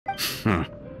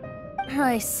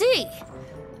I see.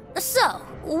 So,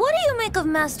 what do you make of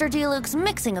Master DILUC's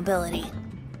mixing ability?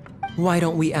 Why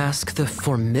don't we ask the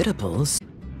Formidables?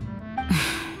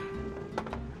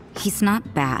 He's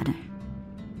not bad.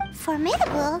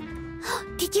 Formidable?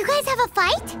 Did you guys have a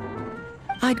fight?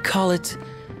 I'd call it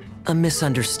a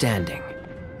misunderstanding.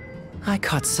 I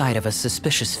caught sight of a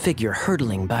suspicious figure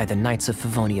hurtling by the Knights of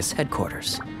Favonius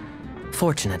headquarters.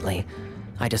 Fortunately,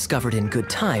 I discovered in good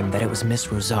time that it was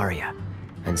Miss Rosaria,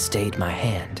 and stayed my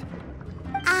hand.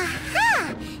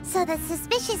 Aha! So the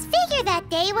suspicious figure that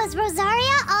day was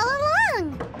Rosaria all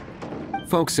along!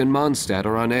 Folks in Mondstadt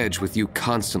are on edge with you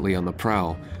constantly on the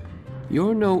prowl.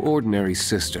 You're no ordinary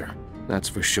sister, that's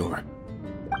for sure.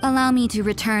 Allow me to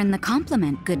return the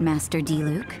compliment, good Master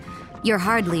DILUC. You're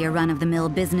hardly a run-of-the-mill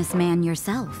businessman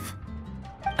yourself.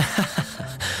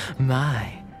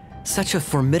 My, such a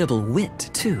formidable wit,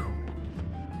 too.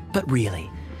 But really,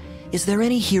 is there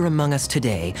any here among us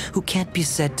today who can't be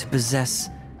said to possess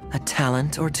a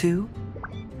talent or two?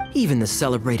 Even the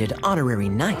celebrated honorary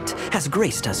knight has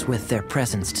graced us with their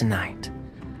presence tonight.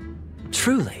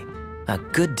 Truly, a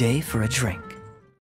good day for a drink.